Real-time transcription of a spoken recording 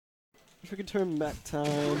If we could turn back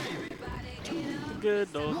time.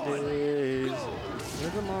 Good old days.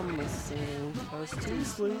 Never mom myself. I was too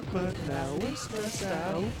sleep, but now we're stressed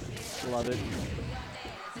out. Love it.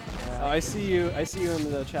 Oh, I see you. I see you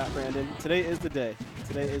in the chat, Brandon. Today is the day.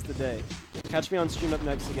 Today is the day. Catch me on stream up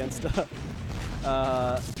next against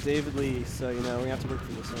David Lee. So you know we have to work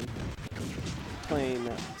for this one. Playing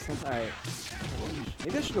something. All right.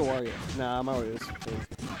 Maybe I should go Wario. Nah, my Wario's big.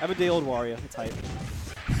 I have a day old Wario. It's hype.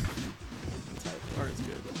 Wario's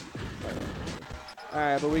good.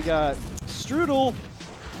 Alright, but we got Strudel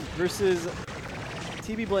versus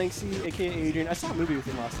TB Blanksy, aka Adrian. I saw a movie with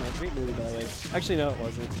him last night. Great movie, by the way. Actually, no, it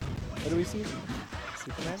wasn't. What do we see?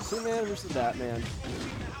 Superman? Superman versus Batman.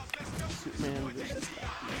 Superman versus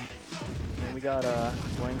Batman. And we got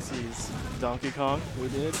Blanksy's Donkey Kong. We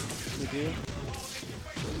did. We do.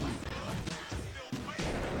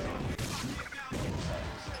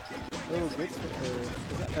 Oh, great for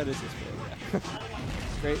that is his fair, yeah.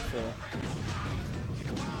 Great for.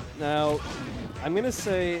 Now, I'm gonna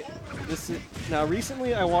say this is now.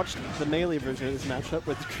 Recently, I watched the melee version of this matchup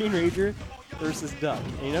with Green Ranger versus Duck.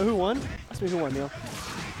 And you know who won? Ask me who won, Neil.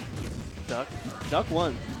 Duck. Duck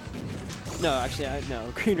won. No, actually,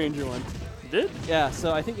 no. Green Ranger won. Did? Yeah.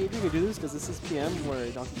 So I think Adrian could do this because this is PM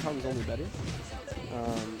where Donkey Kong is only better.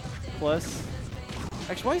 Plus,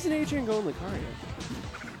 actually, why isn't Adrian going Lucario?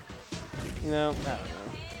 You know, I don't know.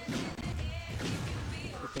 He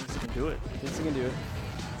thinks he can do it. Thinks he can do it.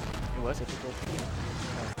 What? Typical.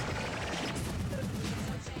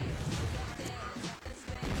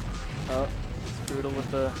 Oh, Strudel with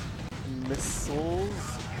the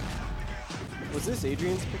missiles. was this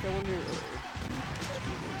Adrian's pick, I wonder?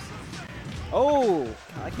 Oh!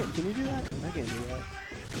 I can't. Can you do that? I can't do that.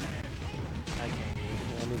 I can't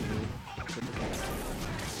Yeah, me neither.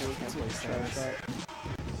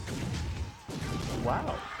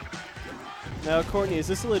 Wow. Now, Courtney, is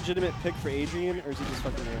this a legitimate pick for Adrian, or is he just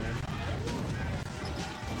fucking around?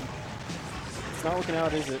 It's not working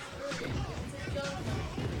out, is it?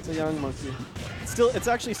 It's a young monkey. It's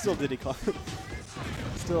actually still Diddy Kong.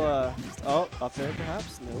 Still, oh, up there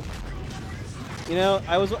perhaps? No. You know,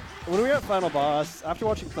 when we were at Final Boss, after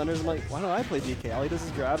watching Thunders, I'm like, why don't I play DK? All he does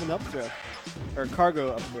is grab and up throw. Or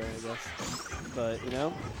cargo up throw, I guess. But, you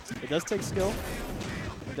know, it does take skill.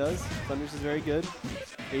 It does. Thunders is very good.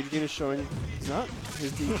 Adrian is showing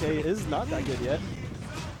his DK is not that good yet.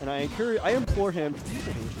 And I implore him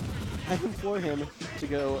to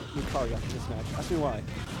go Lucario after this match. Ask me why.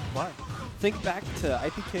 Why? Think back to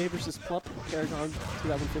IPK versus Plup Paragon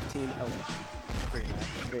 2015 LA. Great match.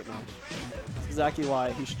 Great match. That's exactly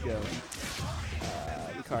why he should go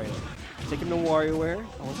Lucario. Take him to WarioWare.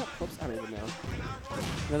 Oh, was that Plup's? I don't even know.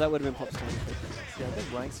 No, that would have been Plup's time. Yeah, I think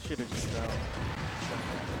Blanks should have just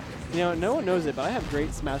You know, no one knows it, but I have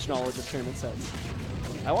great Smash knowledge of tournament sets.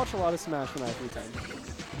 I watch a lot of Smash when I have free time.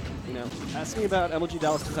 You know, ask me about MLG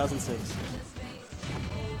Dallas 2006.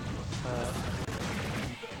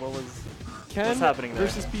 Ken what's happening there?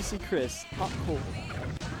 versus PC Chris. Hot cold.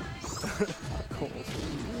 Hot cold.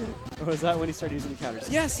 Or was that when he started using the counters?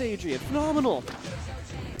 Yes, Adrian, phenomenal.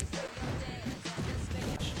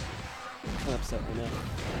 I'm upset right now.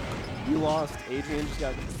 You lost. Adrian just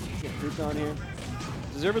got grouped on here.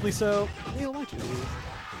 Deservedly so. Neil, why'd you lose?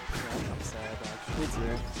 I'm sad, actually. It's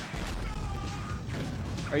there.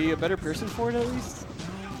 Are you a better person for it at least?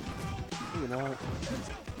 Maybe not.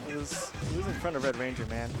 It was in front of Red Ranger,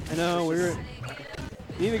 man. I know, we were.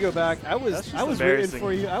 You need to go back. I was rooting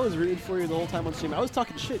for you. I was rooting for you the whole time on stream. I was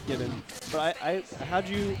talking shit, given, but I had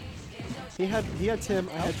you. He had Tim.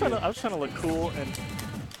 I was trying to look cool, and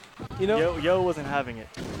you know, Yo wasn't having it.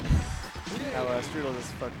 Now Strudel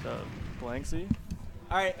just fucked up Blanksy.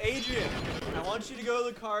 All right, Adrian. I want you to go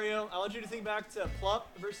Lucario. I want you to think back to Plup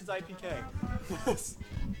versus IPK. Is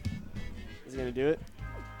he gonna do it?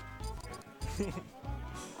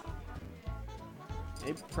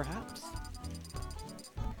 Maybe, perhaps.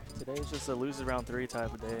 Today's just a lose round 3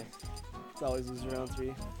 type of day. It's always lose round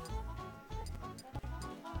 3.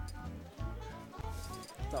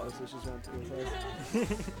 It's always loses round 3 with us.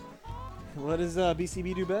 What does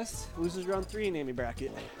BCB do best? Loses round 3 in Amy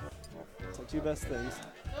bracket. It's our 2 best things.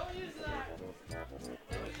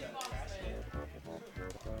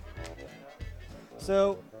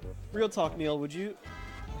 So, real talk, Neil. Who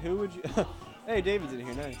would you? Hey, David's in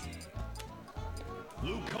here. Nice.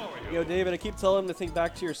 Yo, David, I keep telling him to think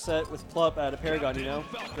back to your set with Plup at a Paragon, you know?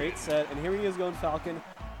 Great set. And here he is going Falcon.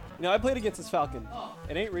 You know, I played against this Falcon.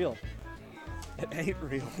 It ain't real. It ain't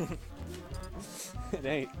real. It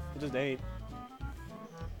ain't. It just ain't.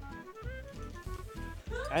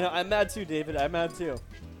 I know. I'm mad too, David. I'm mad too.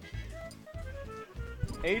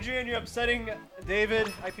 Adrian, you're upsetting David,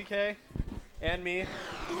 IPK, and me.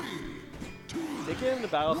 Take him in the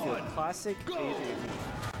battlefield. Classic Adrian.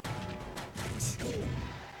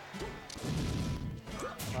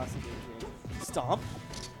 Classic Adrian. Stomp.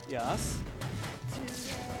 Yes.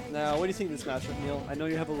 Now, what do you think of this matchup, Neil? I know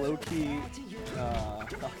you have a low-key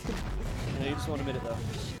Falcon. I know you just won't admit it, though.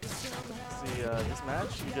 See, this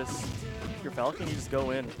match, if you're Falcon, you just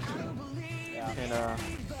go in. Yeah. And,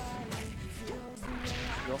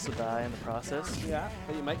 you also die in the process. Yeah,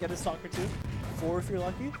 but you might get a stalker too. 4 if you're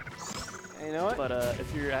lucky. And you know what? But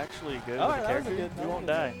if you're actually good All with right, the character, you won't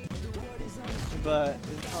die. But,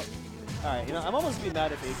 alright, you know, I'm almost be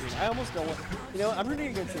mad if Adrian. I almost don't want, you know, I'm rooting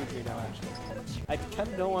against Adrian now, actually. I kind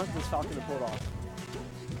of don't want this Falcon to pull it off.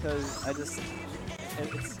 Because I just,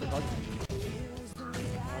 it's the bug. I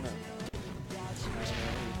don't know.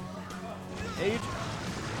 Adrian.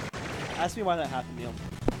 Ask me why that happened, Neil.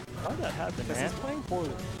 Why did that happen, Because man? he's playing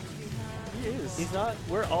poorly. He is. He's not.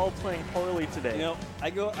 We're all playing poorly today. You know,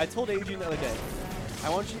 I told Adrian the other day, I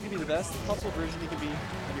want you to be the best possible version you can be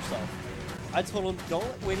of yourself. I told him,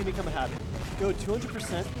 don't wait to become a habit. Go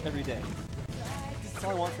 200% every day. That's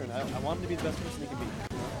all I want from him. I want him to be the best person he can be. You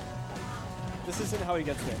know? This isn't how he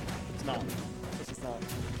gets there. It's not. This is not.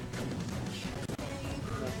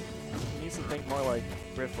 He needs to think more like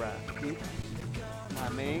Riff Raff. My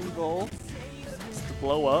main goal Just to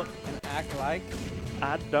blow up. and act like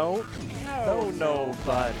I don't know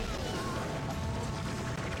nobody.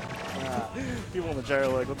 People in the chair are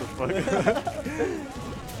like, what the fuck?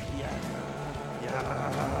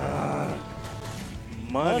 Yeah.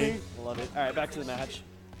 Money. Love it. All right, back to the match.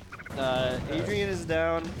 Adrian is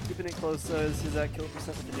down, keeping it close. So is that kill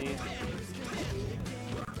percent with the knee.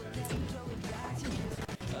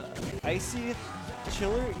 Icy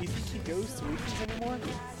Chiller. You think he goes to weekends anymore?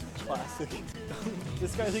 Classic.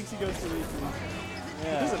 This guy thinks he goes to weekends. He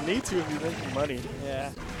Yeah. doesn't need to if he's making money.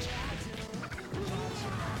 Yeah.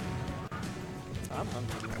 I'm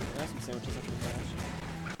hungry. Can I have some sandwiches after the match?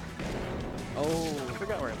 Oh. I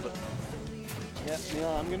forgot where I put. Yeah, Neil,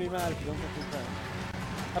 I'm gonna be mad if you don't get this back.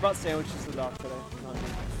 How about sandwiches to the doc today? Not me.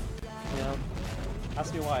 You know?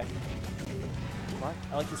 Ask me why. Why?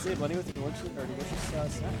 I like to save money with a delicious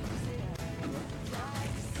snack.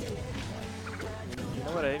 You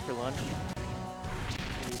know what I ate for lunch?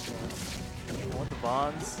 I went to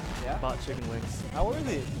Bonds. Yeah? Bought chicken wings. How were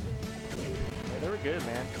they? Yeah, they were good,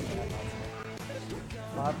 man.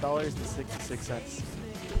 $5.66.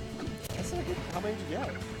 That's not good. How many did you get?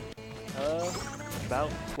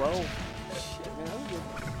 About 12. Shit, man, that was good.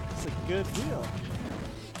 That's a good deal.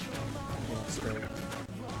 Yeah, straight.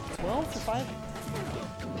 12 for 5?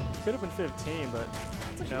 Could have been 15, but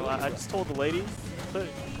you know, I just told the lady,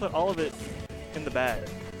 put all of it in the bag.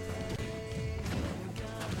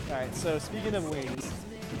 Alright, so speaking of wings,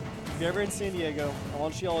 if you're ever in San Diego, I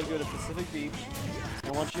want you all to go to Pacific Beach.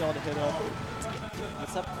 I want you all to hit up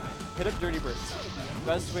Dirty Birds.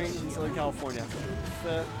 Best wings in Southern California.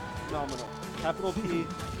 Phenomenal. Capital P,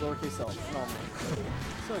 lowercase l. Phenomenal.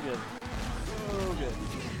 So good. So good.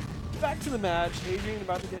 Back to the match. Adrian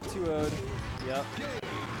about to get 2-0'd. Yep.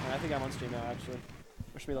 And I think I'm on stream now, actually.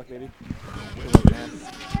 Wish me luck, baby. Good luck, man.